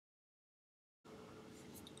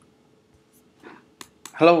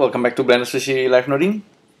Hello, welcome back to BLENDERSUSHI live noding.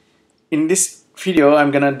 In this video,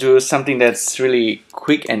 I'm gonna do something that's really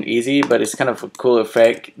quick and easy, but it's kind of a cool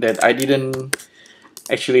effect that I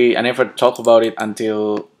never talked about it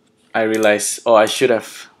until I realized, oh, I should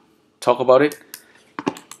have talked about it.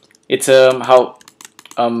 It's how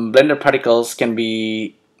Blender particles can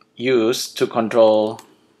be used to control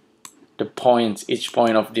the points, each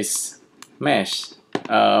point of this mesh.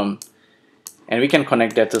 And we can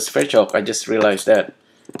connect that to Sverchok. I just realized that.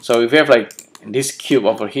 So if we have like this cube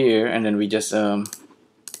over here, and then we just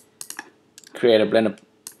create a blend of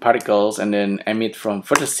particles and then emit from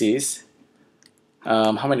vertices.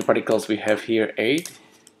 How many particles we have here? 8.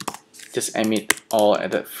 Just emit all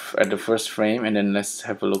at the first frame, and then let's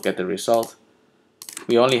have a look at the result.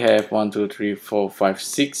 We only have 1, 2, 3, 4, 5,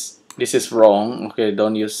 6. This is wrong. Okay,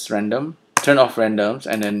 don't use random. Turn off randoms,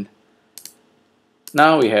 and then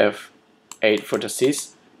now we have 8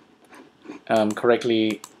 vertices.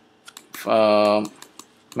 Correctly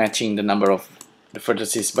matching the number of the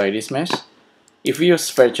vertices by this mesh. If we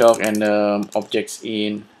use Sverchok and objects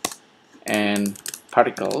in and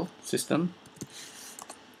particle system,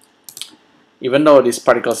 even though this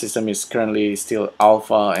particle system is currently still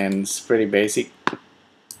alpha and it's pretty basic,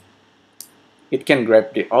 it can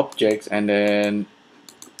grab the objects and then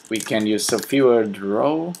we can use a viewer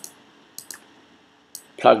draw,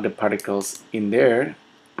 plug the particles in there,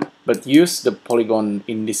 but use the polygon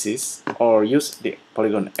indices or use the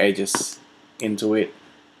polygon edges into it.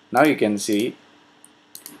 Now you can see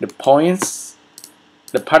the points,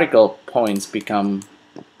 the particle points become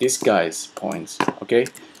this guy's points. Okay,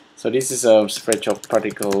 so this is a Sverchok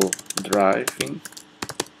particle driving,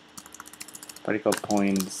 particle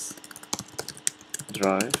points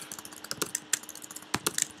drive.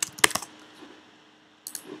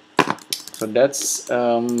 So that's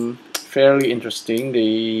fairly interesting.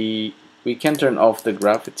 We can turn off the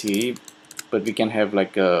gravity, but we can have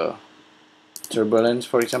like a turbulence,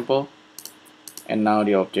 for example, and now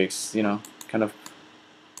the objects, kind of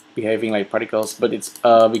behaving like particles. But it's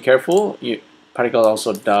be careful. Particle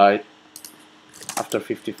also died after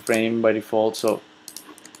 50 frame by default, so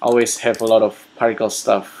always have a lot of particle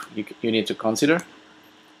stuff you need to consider.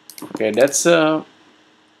 Okay, that's that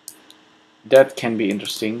can be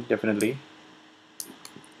interesting, definitely.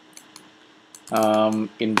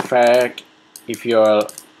 In fact, if you're,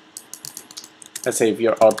 let's say if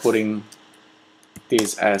you're outputting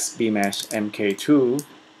this as bmesh mk2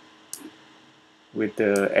 with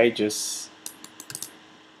the edges,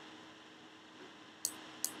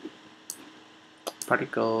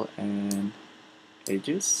 particle and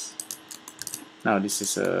edges. Now this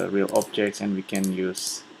is a real object, and we can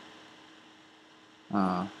use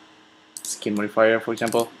skin modifier, for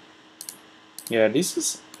example. Yeah, this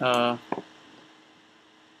is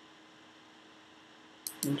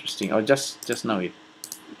interesting. Oh, just now it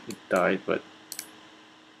died, but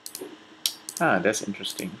that's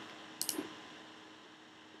interesting.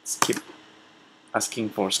 Let's keep asking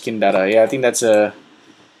for skin data. Yeah, I think that's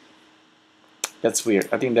weird.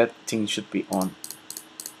 I think that thing should be on.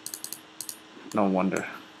 No wonder.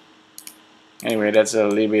 Anyway, that's a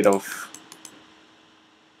little bit of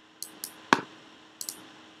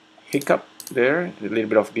hiccup there, a little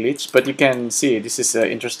bit of glitch, but you can see this is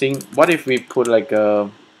interesting. What if we put like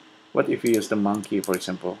what if we use the monkey, for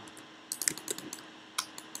example?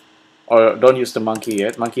 Or don't use the monkey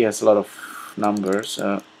yet. Monkey has a lot of numbers.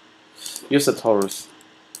 Use the torus.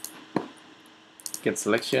 Get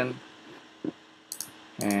selection,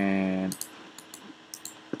 and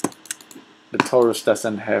the torus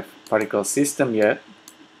doesn't have particle system yet.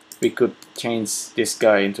 We could change this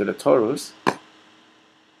guy into the torus.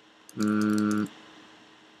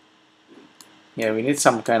 Yeah, we need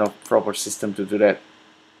some kind of proper system to do that.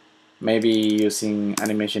 Maybe using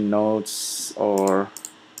animation nodes, or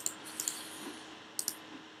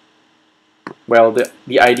well,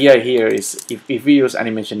 the idea here is if we use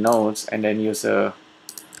animation nodes and then use a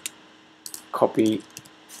copy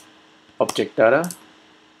object data.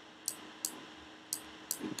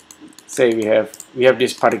 Say we have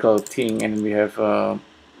this particle thing, and we have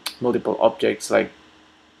multiple objects, like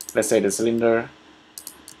let's say the cylinder,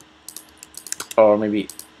 or maybe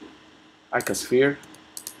icosphere.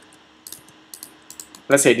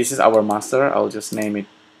 Let's say this is our master. I'll just name it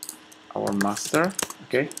our master.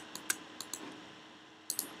 Okay.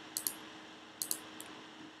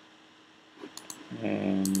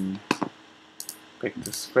 And back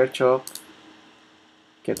to Sverchok.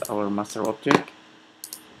 Get our master object.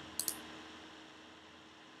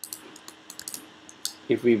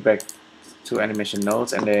 If we back to animation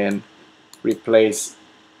nodes and then replace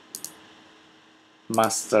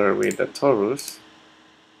master with the torus,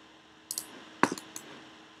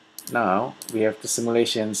 Now we have the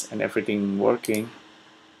simulations and everything working,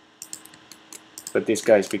 but these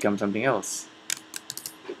guys become something else.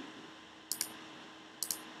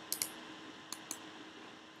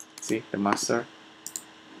 See, the master.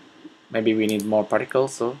 Maybe we need more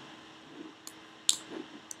particles, so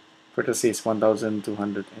vertices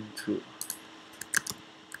 1202.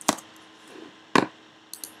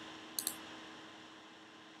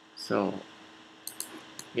 So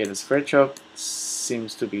yeah, the Sverchok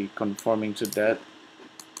seems to be conforming to that.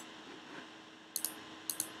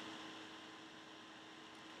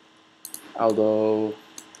 Although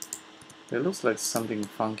there looks like something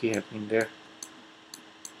funky happening there.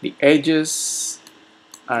 The edges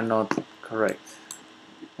are not correct.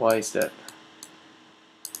 Why is that?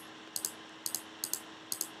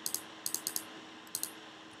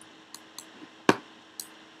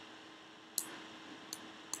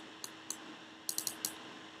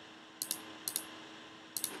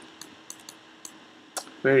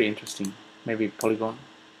 Very interesting. Maybe Polygon.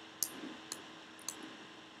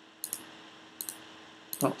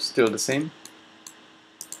 Oh, still the same.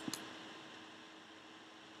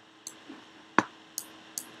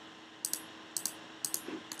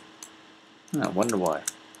 I wonder why.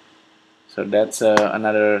 So that's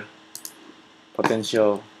another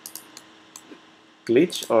potential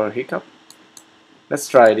glitch or hiccup. Let's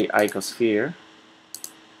try the icosphere.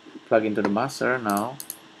 Plug into the master now.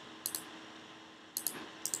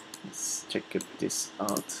 Let's check this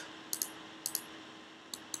out.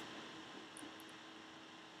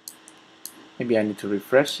 Maybe I need to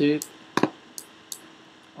refresh it.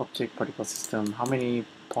 Object particle system. How many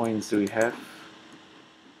points do we have?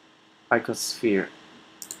 Icosphere.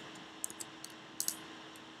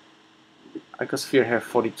 Icosphere have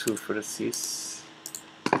 42 vertices.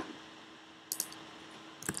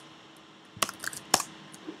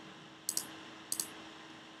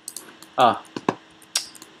 Ah,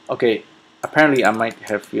 okay. Apparently, I might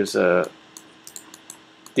have used a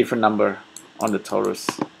different number on the torus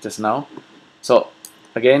just now. So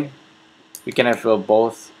again, we can have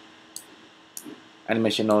both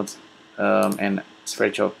animation nodes and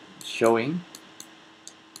Sverchok showing.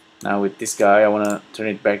 Now with this guy, I want to turn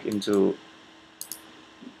it back into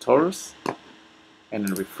torus and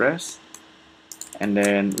then refresh, and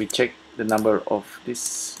then we check the number of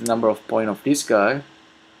point of this guy.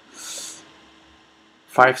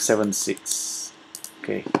 576.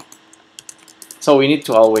 Okay, so we need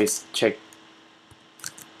to always check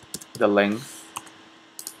the length,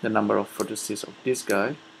 the number of vertices of this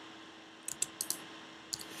guy.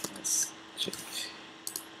 Let's check.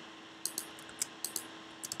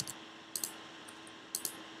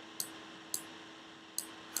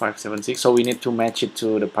 .576. So we need to match it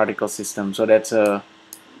to the particle system. So that's a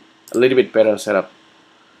little bit better setup.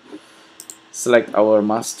 Select our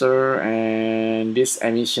master and this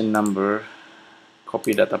emission number.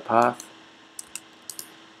 Copy data path.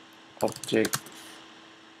 Object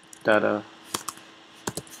data.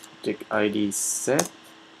 Object ID set.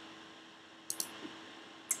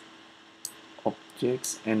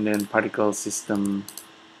 Objects and then particle system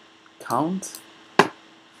count.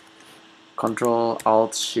 Control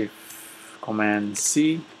Alt Shift Command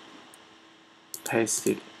C, paste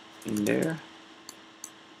it in there.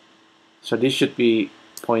 So this should be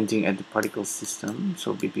pointing at the particle system.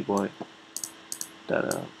 So BPBoy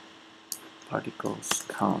data particles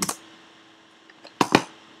count.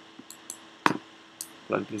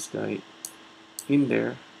 Plug this guy in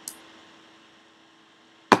there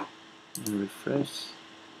and refresh.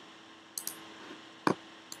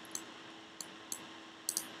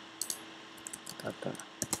 Data.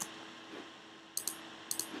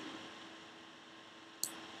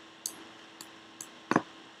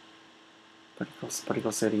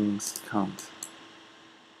 Particle settings count.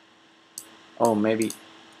 Oh, maybe.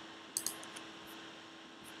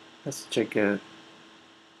 Let's check it.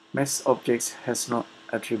 Mesh objects has no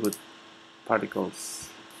attribute particles.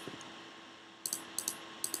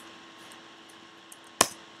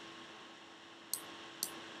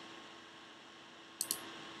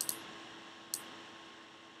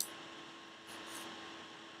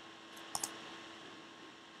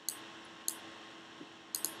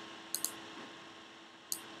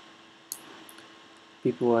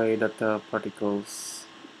 PPY data particles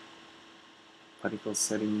particle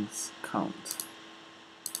settings count.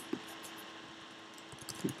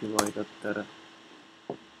 PPY data.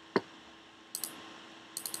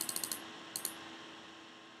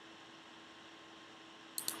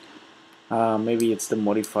 Maybe it's the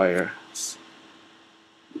modifiers.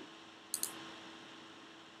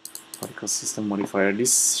 Particle system modifier.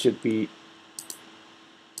 This should be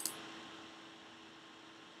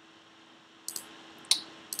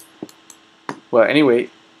Well, anyway,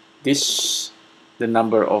 the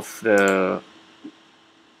number of the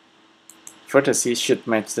vertices should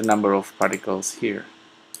match the number of particles here.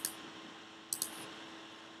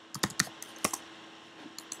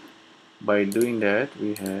 By doing that,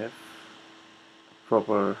 we have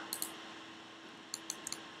proper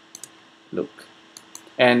look.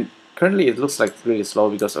 And currently it looks like really slow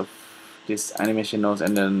because of this animation nodes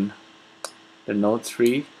and then the node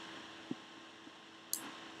 3.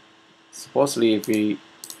 Supposedly if we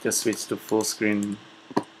just switch to full screen,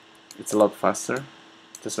 it's a lot faster,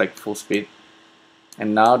 just like full speed.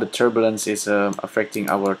 And now the turbulence is affecting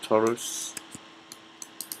our torus.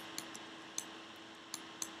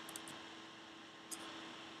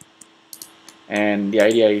 And the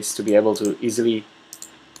idea is to be able to easily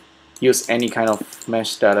use any kind of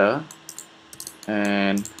mesh data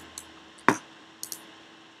and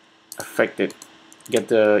affect it, get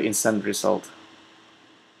the instant result.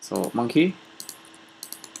 So monkey,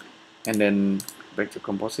 and then back to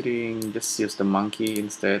compositing, just use the monkey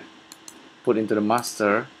instead, put into the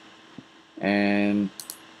master, and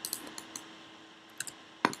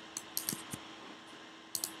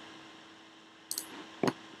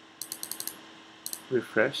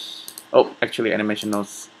refresh. Oh, actually animation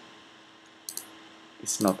nodes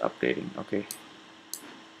is not updating. Okay,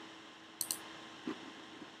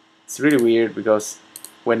 it's really weird because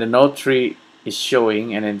when the node 3 is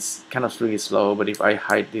showing and it's kind of really slow, but if I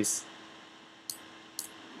hide this,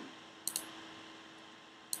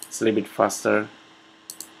 it's a little bit faster.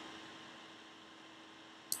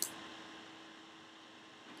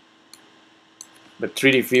 But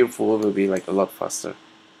 3D view full will be like a lot faster.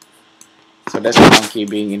 So that's the monkey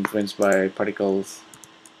being influenced by particles.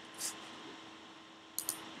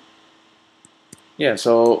 Yeah,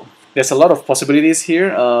 so there's a lot of possibilities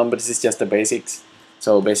here, but this is just the basics.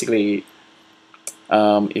 So basically,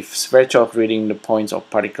 if Sverchok reading the points of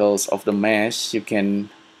particles of the mesh, you can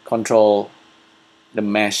control the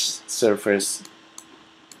mesh surface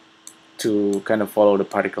to kind of follow the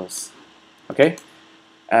particles. Okay.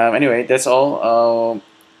 Anyway, that's all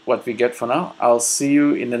what we get for now. I'll see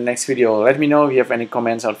you in the next video. Let me know if you have any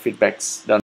comments or feedbacks down